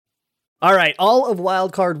All right, all of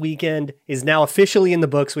Wild Card Weekend is now officially in the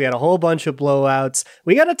books. We had a whole bunch of blowouts.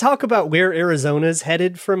 We got to talk about where Arizona's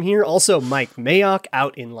headed from here. Also, Mike Mayock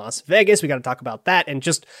out in Las Vegas. We got to talk about that and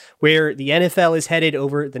just where the NFL is headed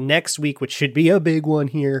over the next week, which should be a big one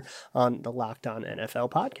here on the Locked On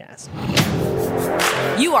NFL podcast.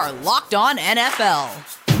 You are Locked On NFL,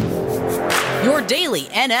 your daily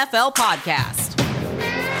NFL podcast.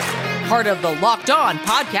 Part of the Locked On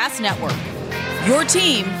Podcast Network, your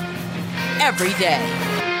team every day.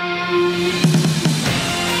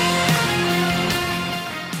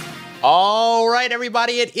 All right,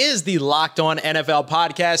 everybody, it is the Locked On NFL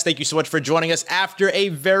podcast. Thank you so much for joining us after a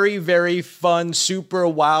very, very fun Super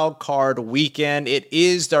Wild Card weekend. It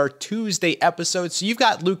is our Tuesday episode, so you've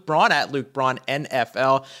got Luke Braun at Luke Braun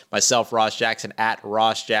NFL, myself, Ross Jackson, at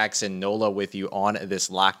Ross Jackson Nola with you on this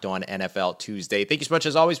Locked On NFL Tuesday. Thank you so much,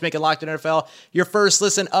 as always, making Locked On NFL your first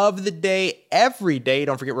listen of the day every day.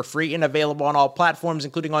 Don't forget, we're free and available on all platforms,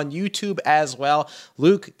 including on YouTube as well.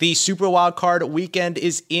 Luke, the Super Wild Card weekend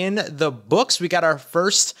is in the books. We got our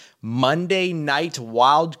first Monday night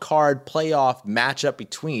wild card playoff matchup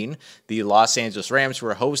between the Los Angeles Rams, who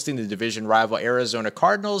are hosting the division rival Arizona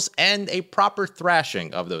Cardinals, and a proper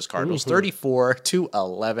thrashing of those Cardinals,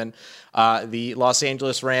 34-11. The Los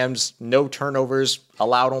Angeles Rams, no turnovers,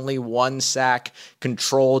 allowed only one sack,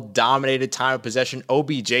 controlled, dominated time of possession.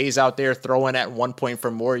 OBJ's out there throwing at 1 point for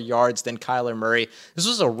more yards than Kyler Murray. This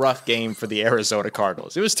was a rough game for the Arizona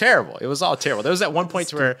Cardinals. It was terrible. It was all terrible. There was that one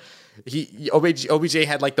point where OBJ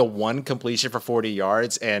had like the one completion for 40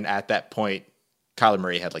 yards, and at that point, Kyler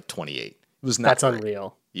Murray had like 28. It was not That's great.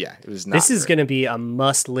 Unreal. Yeah, it was not. This is going to be a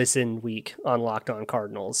must-listen week on Locked On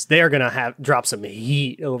Cardinals. They are going to drop some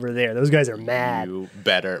heat over there. Those guys are mad. You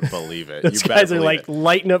better believe it. Those guys are like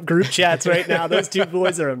lighting up group chats right now. Those two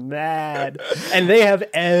boys are mad, and they have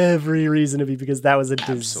every reason to be, because that was a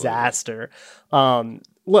disaster.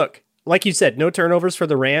 Look, like you said, no turnovers for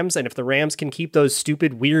the Rams, and if the Rams can keep those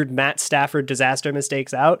stupid, weird Matt Stafford disaster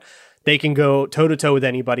mistakes out, they can go toe-to-toe with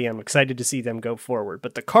anybody. I'm excited to see them go forward.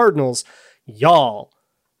 But the Cardinals, y'all,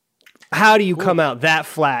 how do you come out that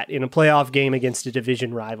flat in a playoff game against a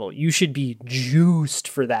division rival? You should be juiced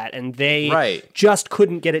for that, and they just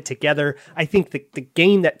couldn't get it together. I think the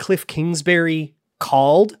game that Cliff Kingsbury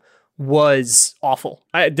called was awful.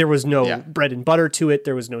 There was no bread and butter to it.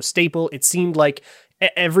 There was no staple. It seemed like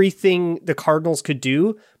everything the Cardinals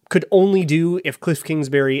could only do if Cliff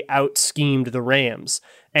Kingsbury out-schemed the Rams.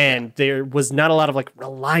 And there was not a lot of like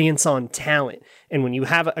reliance on talent. And when you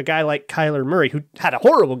have a guy like Kyler Murray, who had a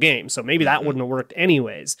horrible game, so maybe that wouldn't have worked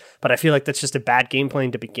anyways, but I feel like that's just a bad game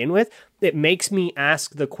plan to begin with. It makes me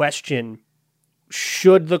ask the question,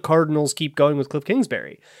 should the Cardinals keep going with Cliff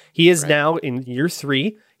Kingsbury? He is now in year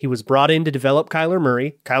 3. He was brought in to develop Kyler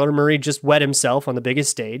Murray. Kyler Murray just wet himself on the biggest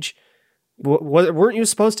stage. Weren't you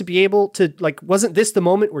supposed to be able to, like, wasn't this the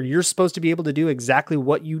moment where you're supposed to be able to do exactly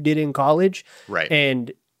what you did in college? Right.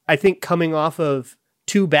 And I think coming off of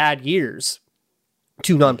 2 bad years,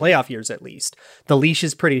 2 non-playoff years at least, the leash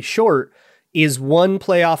is pretty short. Is one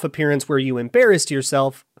playoff appearance where you embarrassed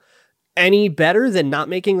yourself any better than not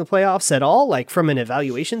making the playoffs at all, like from an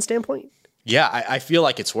evaluation standpoint? Yeah, I feel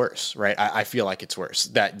like it's worse, right? I feel like it's worse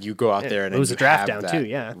that you go out there and lose a draft down that, too,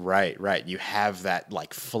 yeah. Right. You have that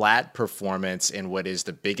like flat performance in what is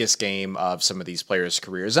the biggest game of some of these players'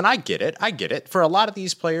 careers. And I get it. For a lot of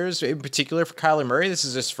these players, in particular for Kyler Murray, this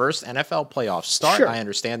is his first NFL playoff start. Sure. I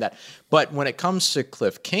understand that. But when it comes to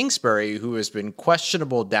Cliff Kingsbury, who has been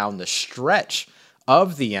questionable down the stretch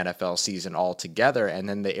of the NFL season altogether, and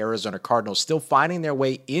then the Arizona Cardinals still finding their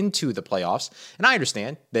way into the playoffs. And I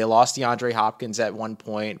understand they lost DeAndre Hopkins at one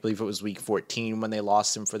point. I believe it was week 14 when they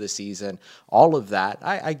lost him for the season. All of that.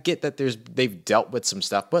 I get that they've dealt with some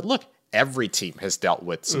stuff, but look, every team has dealt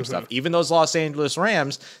with some stuff. Even those Los Angeles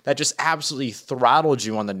Rams that just absolutely throttled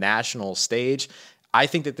you on the national stage. I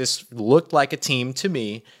think that this looked like a team to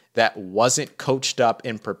me that wasn't coached up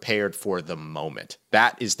and prepared for the moment.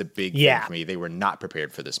 That is the big thing for me. They were not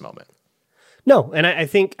prepared for this moment. No, and I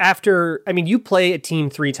think you play a team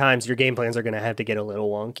 3 times, your game plans are going to have to get a little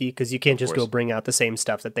wonky, because you can't just go bring out the same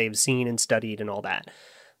stuff that they've seen and studied and all that.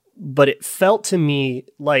 But it felt to me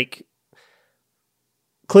like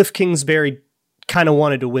Cliff Kingsbury kind of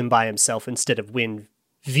wanted to win by himself instead of win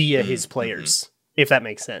via his players, if that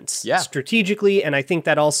makes sense. Yeah. Strategically, and I think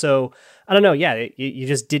that also, I don't know, you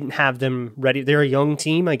just didn't have them ready. They're a young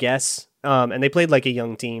team, I guess, and they played like a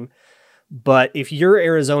young team. But if you're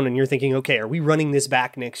Arizona and you're thinking, okay, are we running this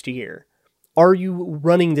back next year? Are you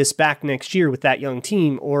running this back next year with that young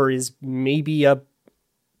team, or is maybe a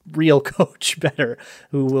real coach better,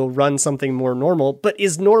 who will run something more normal. But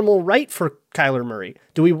is normal right for Kyler Murray?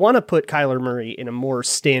 Do we want to put Kyler Murray in a more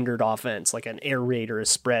standard offense, like an air raid or a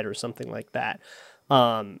spread or something like that?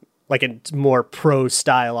 Like a more pro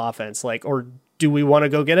style offense, or do we want to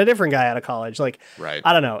go get a different guy out of college? Right.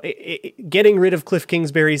 I don't know. Getting rid of Cliff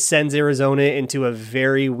Kingsbury sends Arizona into a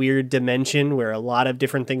very weird dimension where a lot of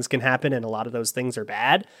different things can happen and a lot of those things are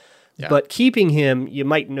bad. Yeah. But keeping him, you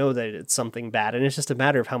might know that it's something bad, and it's just a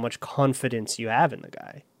matter of how much confidence you have in the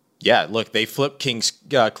guy. Yeah, look, they flipped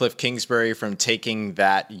Cliff Kingsbury from taking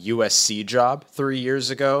that USC job 3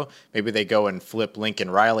 years ago. Maybe they go and flip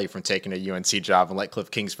Lincoln Riley from taking a UNC job and let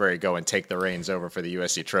Cliff Kingsbury go and take the reins over for the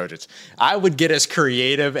USC Trojans. I would get as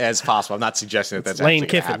creative as possible. I'm not suggesting that that's Lane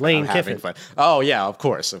actually Kiffin. happen. Lane Kiffin. Fun. Oh, yeah, of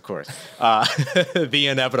course. The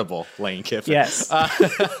inevitable Lane Kiffin. Yes.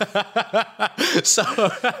 So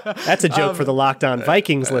that's a joke for the Locked On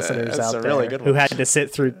Vikings listeners out there really who had to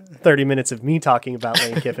sit through 30 minutes of me talking about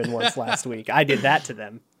Lane Kiffin once last week. I did that to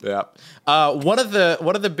them. Yeah. One of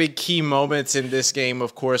the big key moments in this game,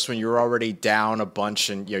 of course, when you're already down a bunch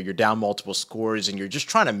and you're down multiple scores and you're just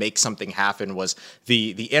trying to make something happen, was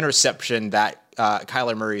the interception that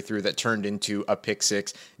Kyler Murray threw that turned into a pick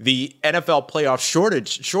six. The NFL playoff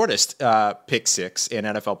shortest pick six in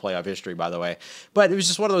NFL playoff history, by the way. But it was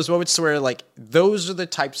just one of those moments where those are the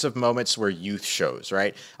types of moments where youth shows,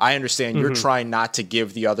 right? I understand you're trying not to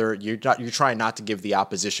give you're trying not to give the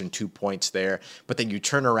opposition 2 points there, but then you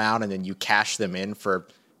turn around and then you cash them in for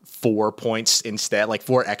 4 points instead,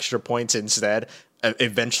 4 extra points instead.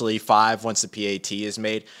 Eventually 5 once the PAT is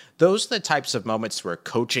made. Those are the types of moments where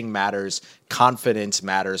coaching matters, confidence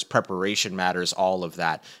matters, preparation matters, all of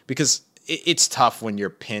that. Because it's tough when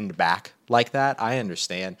you're pinned back like that. I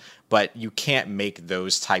understand. But you can't make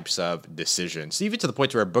those types of decisions, even to the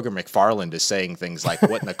point where Booger McFarland is saying things like,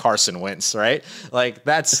 what in the Carson Wentz, right?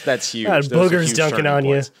 That's huge. God, Booger's dunking on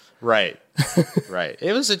points. You. Right. Right.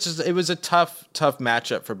 It was a tough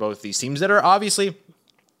matchup for both these teams that are obviously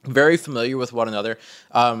very familiar with one another.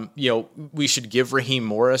 We should give Raheem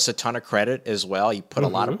Morris a ton of credit as well. He put a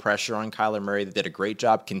lot of pressure on Kyler Murray. They did a great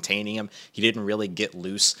job containing him. He didn't really get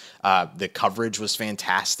loose. The coverage was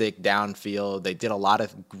fantastic downfield. They did a lot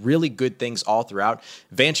of really good things all throughout.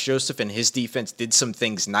 Vance Joseph and his defense did some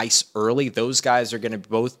things nice early. Those guys are going to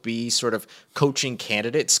both be sort of coaching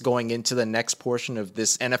candidates going into the next portion of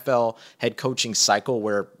this NFL head coaching cycle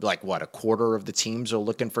where a quarter of the teams are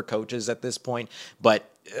looking for coaches at this point. But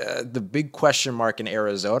the big question mark in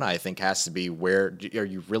Arizona, I think, has to be, where are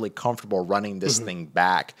you really comfortable running this thing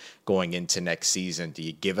back going into next season? Do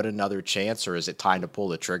you give it another chance, or is it time to pull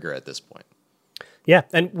the trigger at this point? Yeah,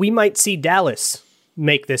 and we might see Dallas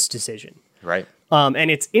make this decision. Right.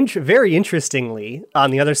 And it's very interestingly,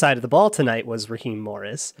 on the other side of the ball tonight was Raheem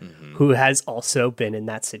Morris, who has also been in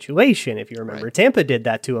that situation. If you remember, Tampa did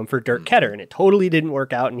that to him for Dirk Ketter, and it totally didn't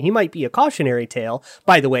work out. And he might be a cautionary tale.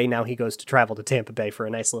 By the way, now he goes to travel to Tampa Bay for a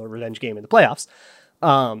nice little revenge game in the playoffs.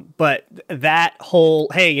 But that whole,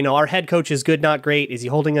 hey, our head coach is good, not great. Is he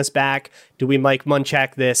holding us back? Do we Mike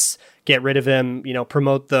Munchak this? Get rid of him?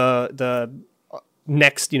 Promote the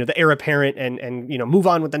next, the heir apparent and move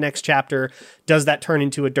on with the next chapter. Does that turn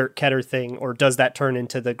into a Dirk Ketter thing, or does that turn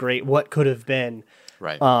into the great what could have been?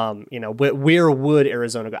 Right. Where would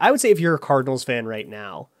Arizona go? I would say if you're a Cardinals fan right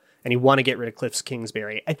now and you want to get rid of Cliff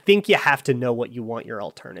Kingsbury, I think you have to know what you want your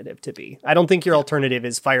alternative to be. I don't think your alternative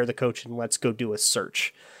is fire the coach and let's go do a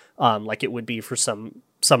search, like it would be for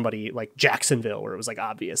somebody like Jacksonville, where it was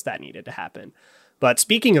obvious that needed to happen. But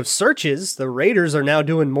speaking of searches, the Raiders are now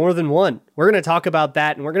doing more than one. We're going to talk about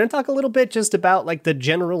that, and we're going to talk a little bit just about the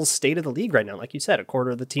general state of the league right now. Like you said, a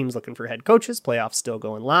quarter of the teams looking for head coaches, playoffs still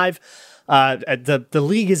going live. The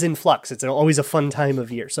league is in flux. It's always a fun time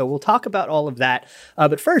of year. So we'll talk about all of that.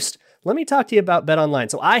 But first, let me talk to you about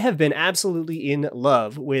BetOnline. So I have been absolutely in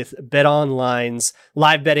love with BetOnline's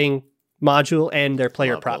live betting module and their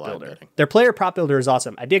player prop builder. Their player prop builder is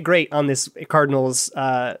awesome. I did great on this Cardinals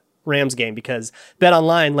Rams game because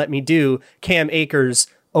BetOnline let me do Cam Akers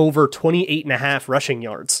over 28.5 rushing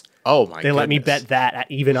yards. Oh my! They let me bet that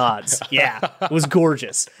at even odds. Yeah, it was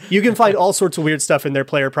gorgeous. You can find all sorts of weird stuff in their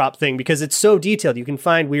player prop thing because it's so detailed. You can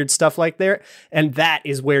find weird stuff like there, and that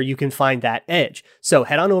is where you can find that edge. So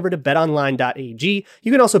head on over to betonline.ag.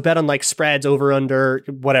 You can also bet on spreads, over, under,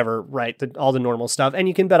 whatever, right? All the normal stuff. And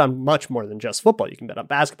you can bet on much more than just football. You can bet on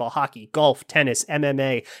basketball, hockey, golf, tennis,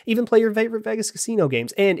 MMA, even play your favorite Vegas casino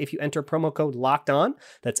games. And if you enter promo code LOCKEDON,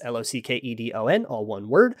 that's LOCKEDON, all one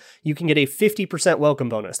word, you can get a 50% welcome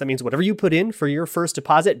bonus. That means means whatever you put in for your first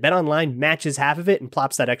deposit, BetOnline matches half of it and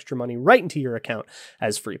plops that extra money right into your account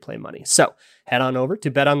as free play money. So head on over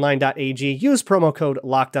to betonline.ag, use promo code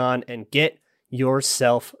LOCKEDON, and get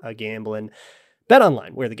yourself a gambling.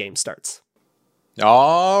 BetOnline, where the game starts.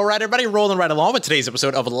 All right, everybody, rolling right along with today's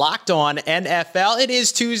episode of Locked On NFL. It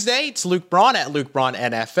is Tuesday. It's Luke Braun at Luke Braun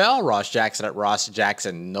NFL, Ross Jackson at Ross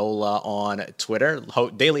Jackson Nola on Twitter,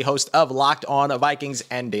 daily host of Locked On Vikings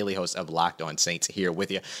and daily host of Locked On Saints here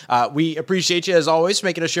with you. We appreciate you, as always,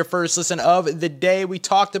 making us your first listen of the day. We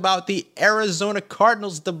talked about the Arizona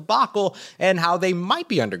Cardinals debacle and how they might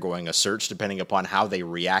be undergoing a search depending upon how they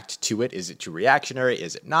react to it. Is it too reactionary?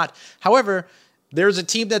 Is it not? However, there's a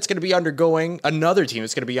team that's going to be undergoing, another team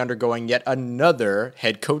that's going to be undergoing yet another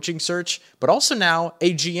head coaching search, but also now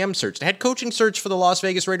a GM search. The head coaching search for the Las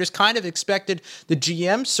Vegas Raiders kind of expected. The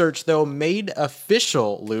GM search, though, made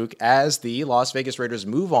official, Luke, as the Las Vegas Raiders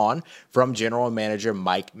move on from general manager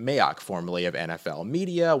Mike Mayock, formerly of NFL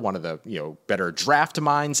Media, one of the better draft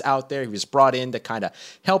minds out there. He was brought in to kind of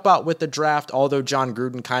help out with the draft, although John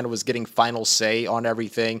Gruden kind of was getting final say on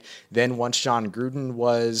everything. Then once John Gruden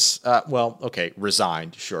was,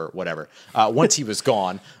 resigned, sure, whatever. Once he was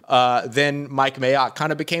gone, then Mike Mayock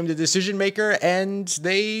kind of became the decision maker, and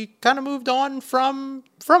they kind of moved on from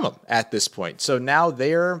him at this point. So now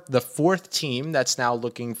they're the fourth team that's now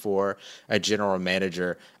looking for a general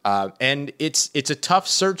manager, and it's a tough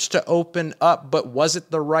search to open up. But was it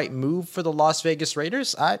the right move for the Las Vegas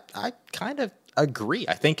Raiders? I kind of agree.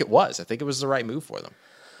 I think it was. I think it was the right move for them.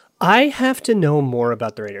 I have to know more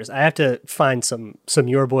about the Raiders. I have to find some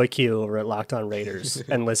Your Boy Q over at Locked On Raiders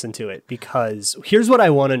and listen to it, because here's what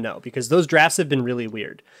I want to know, because those drafts have been really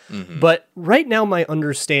weird. Mm-hmm. But right now, my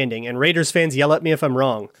understanding, and Raiders fans yell at me if I'm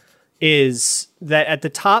wrong, is that at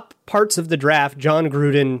the top parts of the draft, John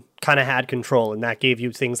Gruden kind of had control, and that gave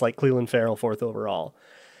you things like Clelin Ferrell, 4th overall.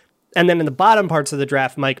 And then in the bottom parts of the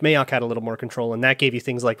draft, Mike Mayock had a little more control, and that gave you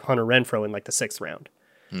things like Hunter Renfrow in like the 6th round.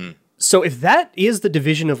 So if that is the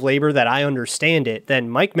division of labor that I understand it, then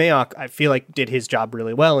Mike Mayock, I feel like, did his job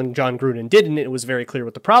really well, and John Gruden didn't. It was very clear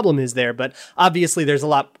what the problem is there, but obviously there's a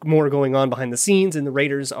lot more going on behind the scenes, and the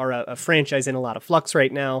Raiders are a franchise in a lot of flux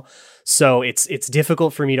right now, so it's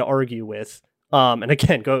difficult for me to argue with. And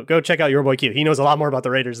again, go check out Your Boy Q. He knows a lot more about the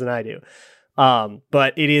Raiders than I do.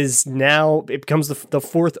 But it becomes the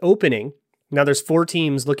fourth opening. Now there's 4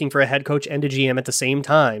 teams looking for a head coach and a GM at the same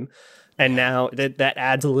time. And now that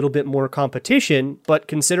adds a little bit more competition, but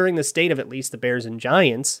considering the state of at least the Bears and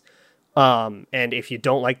Giants, and if you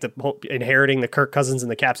don't like inheriting the Kirk Cousins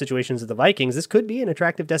and the cap situations of the Vikings, this could be an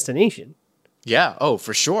attractive destination. Yeah. Oh,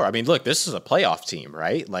 for sure. I mean, look, this is a playoff team,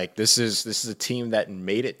 right? Like this is a team that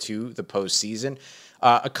made it to the postseason.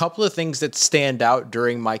 A couple of things that stand out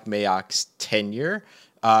during Mike Mayock's tenure.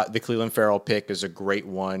 The Clelin Ferrell pick is a great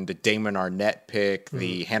one. The Damon Arnett pick,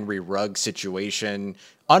 the Henry Ruggs situation,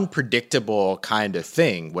 unpredictable kind of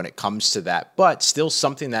thing when it comes to that, but still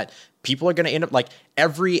something that people are going to end up, like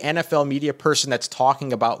every NFL media person that's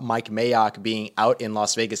talking about Mike Mayock being out in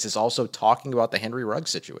Las Vegas is also talking about the Henry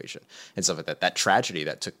Ruggs situation and stuff like that tragedy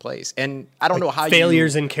that took place. And I don't know how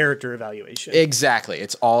failures in character evaluation. Exactly.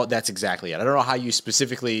 That's exactly it. I don't know how you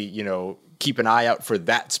specifically, keep an eye out for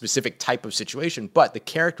that specific type of situation, but the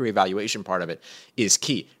character evaluation part of it is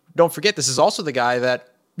key. Don't forget, this is also the guy that,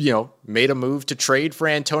 made a move to trade for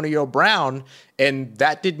Antonio Brown, and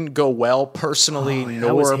that didn't go well personally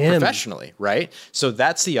nor professionally, right? So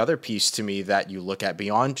that's the other piece to me that you look at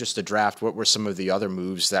beyond just the draft. What were some of the other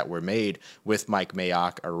moves that were made with Mike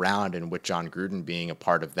Mayock around, and with John Gruden being a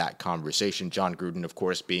part of that conversation? John Gruden, of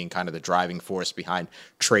course, being kind of the driving force behind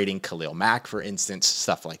trading Khalil Mack, for instance,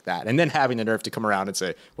 stuff like that. And then having the nerve to come around and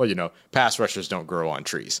say, well, pass rushers don't grow on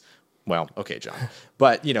trees. Well, okay, John.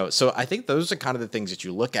 But, so I think those are kind of the things that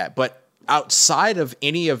you look at. But outside of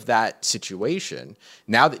any of that situation,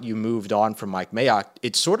 now that you moved on from Mike Mayock,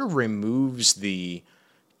 it sort of removes the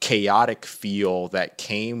chaotic feel that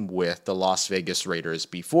came with the Las Vegas Raiders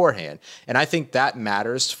beforehand. And I think that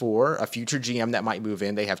matters for a future GM that might move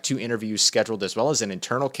in. They have 2 interviews scheduled, as well as an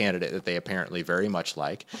internal candidate that they apparently very much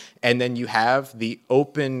like. And then you have the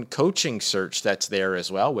open coaching search that's there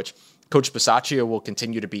as well, which Coach Bisaccia will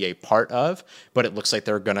continue to be a part of, but it looks like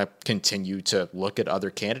they're going to continue to look at other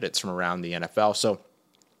candidates from around the NFL. So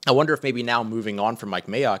I wonder if maybe now moving on from Mike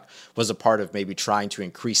Mayock was a part of maybe trying to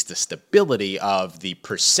increase the stability of the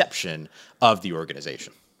perception of the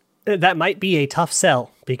organization. That might be a tough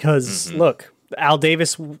sell because, look, Al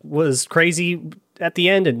Davis was crazy at the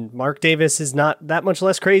end, and Mark Davis is not that much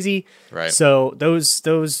less crazy. Right. So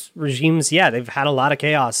those regimes, they've had a lot of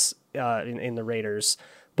chaos in the Raiders,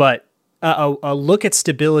 but a look at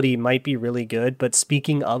stability might be really good, but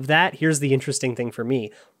speaking of that, here's the interesting thing for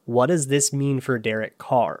me. What does this mean for Derek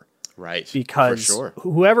Carr? Right. Because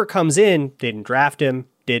whoever comes in didn't draft him,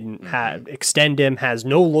 didn't extend him, has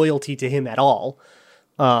no loyalty to him at all.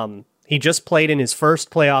 He just played in his first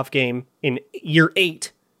playoff game in year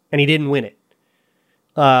 8, and he didn't win it.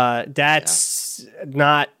 That's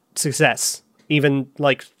not success. Even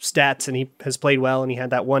like stats, and he has played well, and he had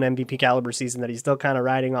that one MVP caliber season that he's still kind of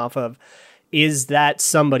riding off of. Is that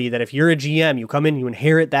somebody that if you're a GM, you come in, you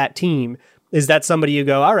inherit that team? Is that somebody you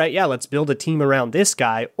go, all right, yeah, let's build a team around this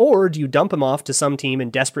guy? Or do you dump him off to some team in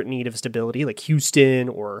desperate need of stability, like Houston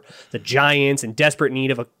or the Giants, in desperate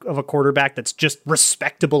need of a quarterback that's just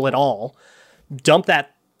respectable at all? Dump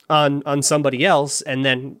that on somebody else, and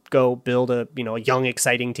then go build a young,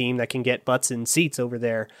 exciting team that can get butts in seats over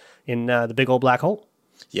there in the big old black hole.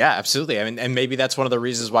 Yeah, absolutely. I mean, and maybe that's one of the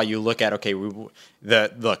reasons why you look at, okay,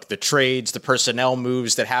 the trades, the personnel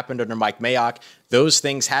moves that happened under Mike Mayock, those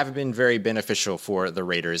things haven't been very beneficial for the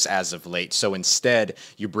Raiders as of late. So instead,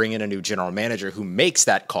 you bring in a new general manager who makes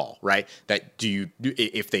that call, right? That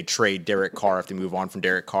if they trade Derek Carr, if they move on from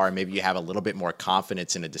Derek Carr, maybe you have a little bit more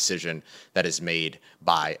confidence in a decision that is made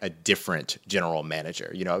by a different general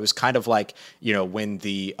manager. It was kind of like, when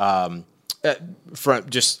the from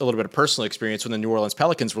just a little bit of personal experience, when the New Orleans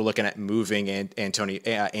Pelicans were looking at moving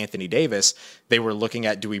Anthony Davis, they were looking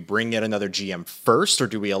at, do we bring in another GM first, or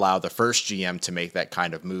do we allow the first GM to make that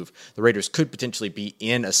kind of move? The Raiders could potentially be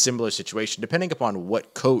in a similar situation, depending upon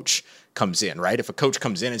what coach comes in, right? If a coach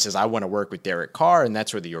comes in and says, I want to work with Derek Carr, and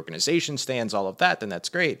that's where the organization stands, all of that, then that's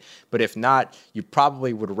great. But if not, you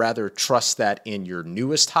probably would rather trust that in your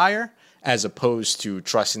newest hire, as opposed to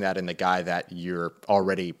trusting that in the guy that you're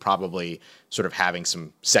already probably sort of having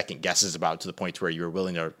some second guesses about, to the point where you're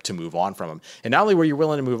willing to move on from him. And not only were you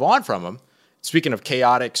willing to move on from him, speaking of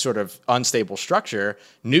chaotic, sort of unstable structure,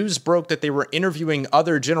 news broke that they were interviewing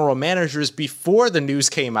other general managers before the news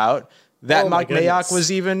came out that Mike Mayock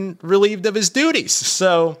was even relieved of his duties.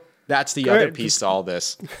 So that's the other piece to all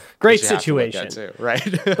this. Great situation. Too,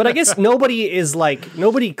 right? But I guess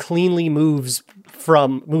nobody cleanly moves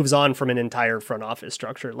on from an entire front office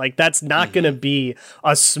structure. Like, that's not going to be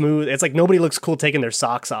a smooth. It's like nobody looks cool taking their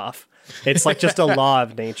socks off. It's like just a law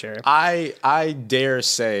of nature. I dare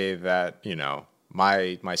say that,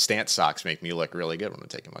 my stance socks make me look really good when I'm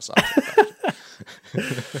taking my socks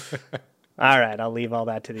off. All right, I'll leave all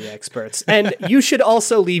that to the experts. And you should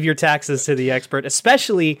also leave your taxes to the expert,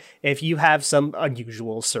 especially if you have some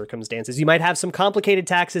unusual circumstances. You might have some complicated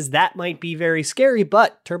taxes. That might be very scary,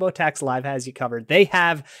 but TurboTax Live has you covered. They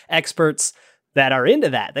have experts that are into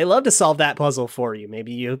that. They love to solve that puzzle for you.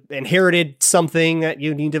 Maybe you inherited something that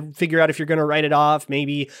you need to figure out if you're going to write it off.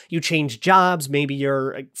 Maybe you changed jobs. Maybe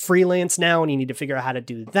you're freelance now and you need to figure out how to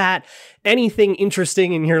do that. Anything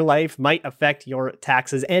interesting in your life might affect your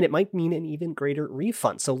taxes, and it might mean an even greater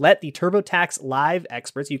refund. So let the TurboTax Live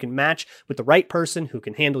experts, you can match with the right person who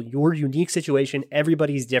can handle your unique situation.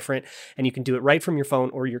 Everybody's different, and you can do it right from your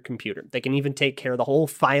phone or your computer. They can even take care of the whole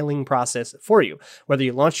filing process for you. Whether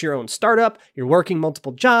you launch your own startup, you're working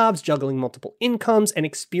multiple jobs, juggling multiple incomes, an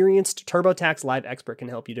experienced TurboTax Live expert can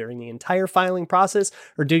help you during the entire filing process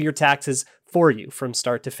or do your taxes for you from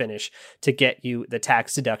start to finish to get you the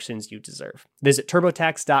tax deductions you deserve. Visit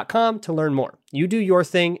TurboTax.com to learn more. You do your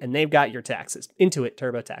thing and they've got your taxes. Intuit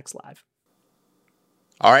TurboTax Live.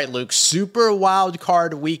 All right, Luke, Super Wild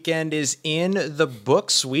Card Weekend is in the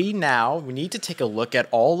books. We need to take a look at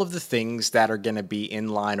all of the things that are going to be in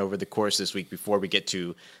line over the course this week before we get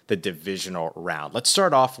to the divisional round. Let's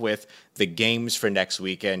start off with the games for next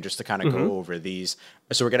weekend, just to kind of go over these.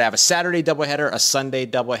 So we're going to have a Saturday doubleheader, a Sunday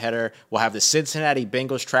doubleheader. We'll have the Cincinnati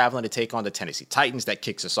Bengals traveling to take on the Tennessee Titans. That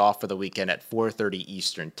kicks us off for the weekend at 4:30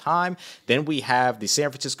 Eastern time. Then we have the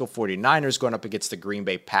San Francisco 49ers going up against the Green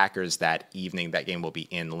Bay Packers that evening. That game will be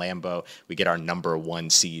in Lambeau. We get our number one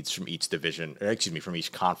seeds from each from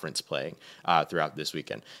each conference playing throughout this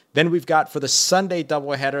weekend. Then we've got for the Sunday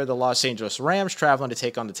doubleheader, the Los Angeles Rams traveling to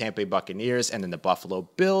take on the Tampa Bay Buccaneers, and then the Buffalo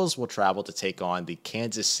Bills will travel to take on the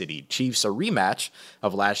Kansas City Chiefs, a rematch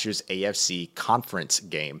of last year's AFC conference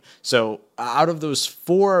game. So out of those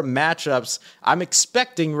four matchups, I'm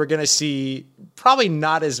expecting we're going to see probably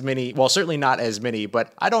not as many, well, certainly not as many,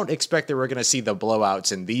 but I don't expect that we're going to see the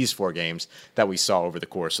blowouts in these four games that we saw over the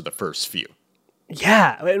course of the first few.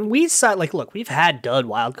 Yeah, and we saw, look, we've had dud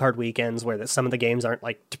wildcard weekends where some of the games aren't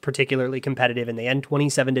particularly competitive and they end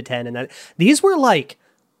 27-10, and these were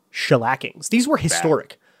shellackings. These were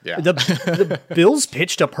historic. Yeah. The Bills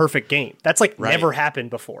pitched a perfect game. That's never happened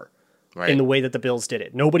before. in the way that the Bills did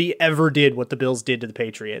it. Nobody ever did what the Bills did to the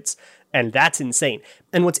Patriots, and that's insane.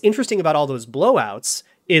 And what's interesting about all those blowouts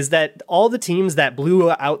is that all the teams that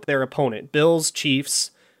blew out their opponent, Bills,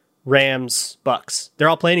 Chiefs, Rams, Bucks, they're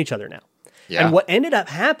all playing each other now. Yeah. And what ended up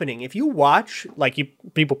happening, if you watch,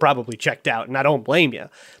 people probably checked out, and I don't blame you,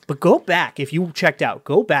 but go back, if you checked out,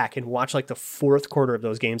 go back and watch the fourth quarter of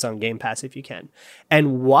those games on Game Pass if you can,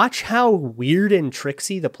 and watch how weird and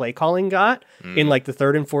tricksy the play calling got in the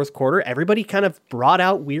third and fourth quarter. Everybody kind of brought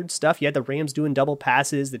out weird stuff. You had the Rams doing double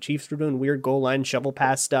passes, the Chiefs were doing weird goal line shovel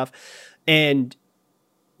pass stuff, and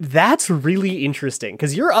that's really interesting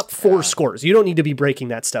because you're up 4 scores. You don't need to be breaking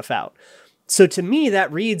that stuff out. So to me,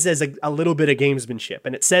 that reads as a little bit of gamesmanship,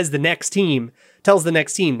 and it says tells the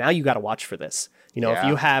next team, now you got to watch for this. If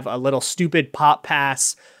you have a little stupid pop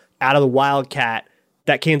pass out of the Wildcat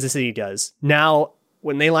that Kansas City does, now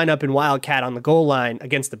when they line up in Wildcat on the goal line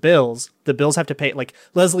against the Bills have to pay,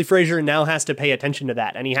 Leslie Frazier now has to pay attention to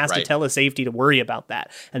that, and he has to tell a safety to worry about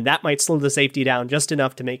that, and that might slow the safety down just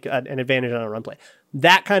enough to make an advantage on a run play.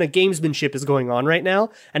 That kind of gamesmanship is going on right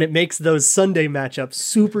now, and it makes those Sunday matchups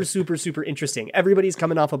super, super, super interesting. Everybody's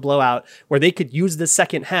coming off a blowout where they could use the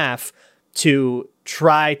second half to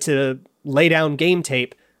try to lay down game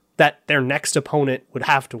tape that their next opponent would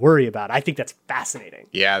have to worry about. I think that's fascinating.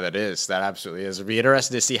 Yeah, that absolutely is. It'll be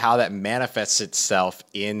interesting to see how that manifests itself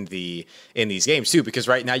in these games too, because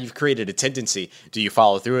right now you've created a tendency. Do you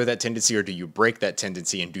follow through with that tendency, or do you break that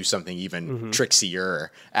tendency and do something even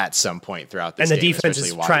trickier at some point throughout this game? And the defense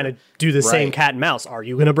is trying to do the same cat and mouse. Are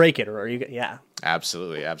you going to break it, or are you? Yeah.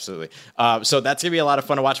 Absolutely. So that's going to be a lot of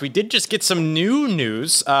fun to watch. We did just get some new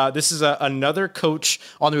news. This is another coach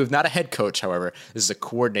on the move, not a head coach, however. This is a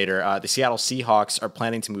coordinator. The Seattle Seahawks are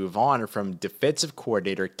planning to move on from defensive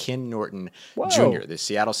coordinator Ken Norton Jr. The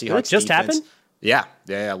Seattle Seahawks Did it just happened? Yeah,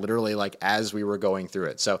 literally as we were going through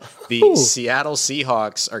it. So the Seattle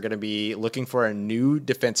Seahawks are going to be looking for a new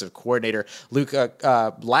defensive coordinator. Luke,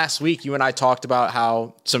 last week you and I talked about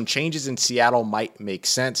how some changes in Seattle might make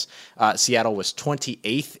sense. Seattle was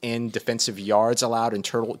 28th in defensive yards allowed and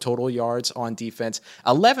total yards on defense.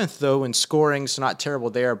 11th, though, in scoring, so not terrible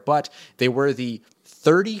there, but they were the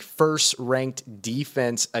 31st ranked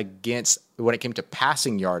defense against when it came to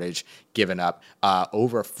passing yardage given up,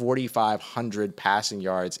 over 4,500 passing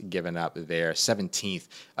yards given up there, 17th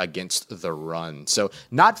against the run. So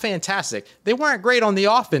not fantastic. They weren't great on the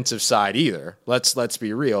offensive side either. Let's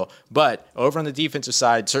be real. But over on the defensive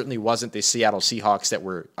side, certainly wasn't the Seattle Seahawks that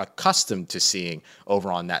we're accustomed to seeing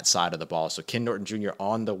over on that side of the ball. So Ken Norton Jr.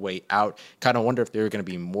 on the way out. Kind of wonder if there are going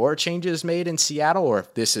to be more changes made in Seattle, or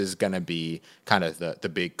if this is going to be kind of the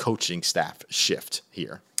big coaching staff shift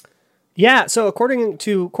here. Yeah, so according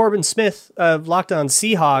to Corbin Smith of Locked On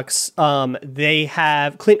Seahawks, they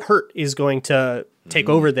have Clint Hurt is going to take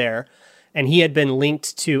over there, and he had been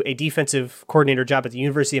linked to a defensive coordinator job at the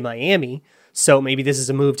University of Miami. So maybe this is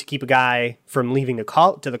a move to keep a guy from leaving to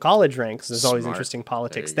the college ranks. There's always interesting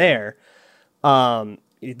politics there.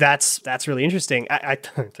 That's really interesting. I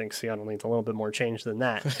think Seattle needs a little bit more change than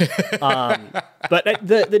that. But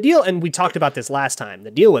the deal, and we talked about this last time,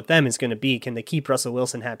 the deal with them is going to be, can they keep Russell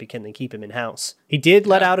Wilson happy? Can they keep him in-house? He did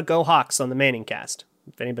let out a Go Hawks on the Manning cast,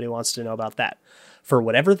 if anybody wants to know about that. For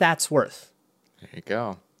whatever that's worth. There you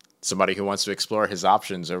go. Somebody who wants to explore his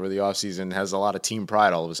options over the offseason has a lot of team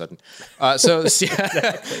pride all of a sudden.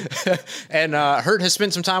 And Hurt has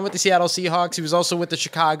spent some time with the Seattle Seahawks. He was also with the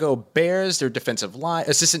Chicago Bears, their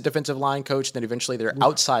assistant defensive line coach, then eventually their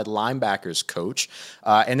outside linebackers coach.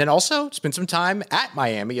 And then also spent some time at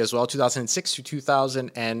Miami as well, 2006 to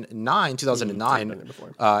 2009. 2009,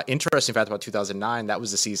 interesting fact about 2009, that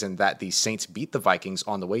was the season that the Saints beat the Vikings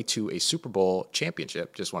on the way to a Super Bowl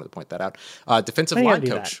championship. Just wanted to point that out. Defensive line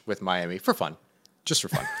coach with Miami for fun, just for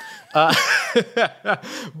fun.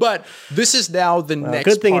 But this is now the next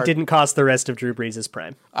good thing part. It didn't cost the rest of Drew Brees'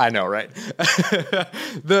 prime. I know, right?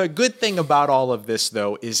 The good thing about all of this,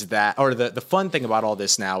 though, is that, or the fun thing about all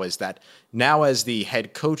this now is that now as the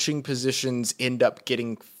head coaching positions end up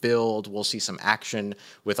getting filled, we'll see some action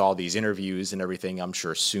with all these interviews and everything, I'm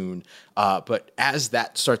sure, soon. But as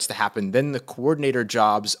that starts to happen, then the coordinator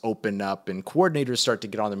jobs open up and coordinators start to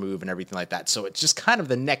get on the move and everything like that. So it's just kind of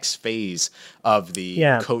the next phase of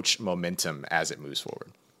the coach momentum as it moves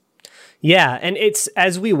forward. Yeah, and it's,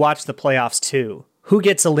 as we watch the playoffs too, who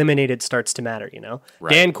gets eliminated starts to matter,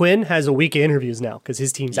 Right. Dan Quinn has a week of interviews now because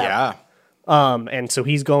his team's out. And so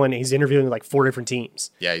he's interviewing like 4 different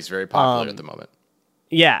teams. Yeah, he's very popular at the moment.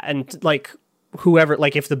 Yeah, and whoever,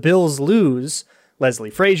 if the Bills lose,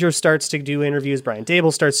 Leslie Frazier starts to do interviews, Brian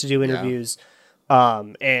Dable starts to do interviews.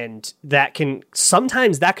 And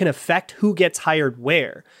sometimes that can affect who gets hired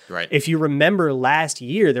where. Right. If you remember last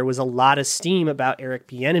year, there was a lot of steam about Eric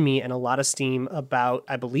Bieniemy and a lot of steam about,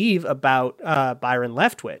 I believe, Byron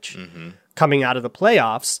Leftwich coming out of the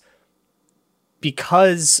playoffs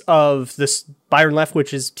because of this Byron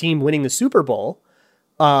Leftwich's team winning the Super Bowl.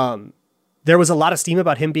 There was a lot of steam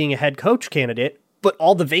about him being a head coach candidate, but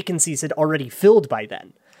all the vacancies had already filled by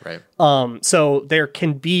then. Right. So there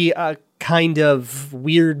can be a kind of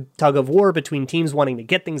weird tug of war between teams wanting to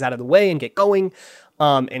get things out of the way and get going,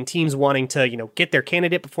 and teams wanting to, get their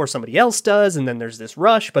candidate before somebody else does. And then there's this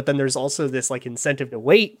rush, but then there's also this like incentive to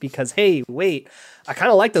wait because, hey, wait, I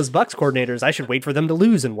kind of like those Bucs coordinators. I should wait for them to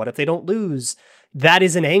lose. And what if they don't lose? That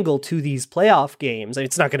is an angle to these playoff games.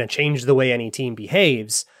 It's not going to change the way any team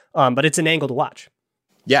behaves, but it's an angle to watch.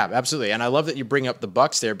 Yeah, absolutely. And I love that you bring up the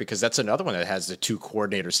Bucs there because that's another one that has the two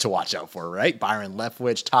coordinators to watch out for, right? Byron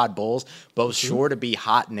Leftwich, Todd Bowles, both sure to be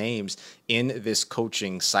hot names in this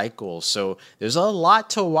coaching cycle. So there's a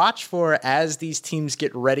lot to watch for as these teams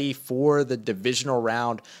get ready for the divisional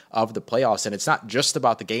round of the playoffs. And it's not just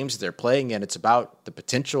about the games that they're playing in, it's about the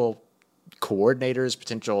potential coordinators,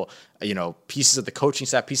 potential, pieces of the coaching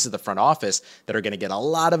staff, pieces of the front office that are going to get a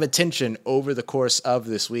lot of attention over the course of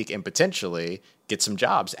this week and potentially get some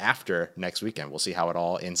jobs after next weekend. We'll see how it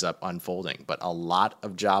all ends up unfolding, but a lot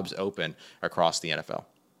of jobs open across the NFL.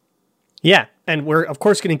 Yeah, and we're, of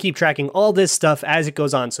course, going to keep tracking all this stuff as it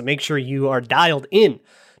goes on, so make sure you are dialed in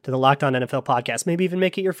to the Locked On NFL podcast. Maybe even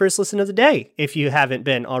make it your first listen of the day if you haven't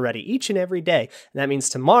been already, each and every day. And that means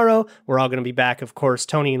tomorrow we're all going to be back. Of course,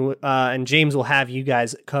 Tony and James will have you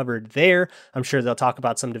guys covered there. I'm sure they'll talk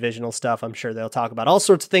about some divisional stuff. I'm sure they'll talk about all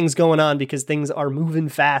sorts of things going on because things are moving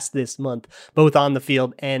fast this month, both on the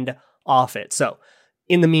field and off it. So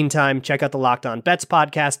in the meantime, check out the Locked On Bets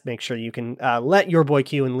podcast. Make sure you can let your boy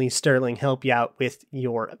Q and Lee Sterling help you out with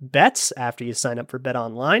your bets after you sign up for Bet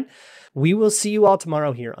Online. We will see you all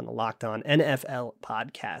tomorrow here on the Locked On NFL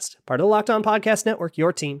podcast, part of the Locked On Podcast Network,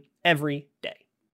 your team every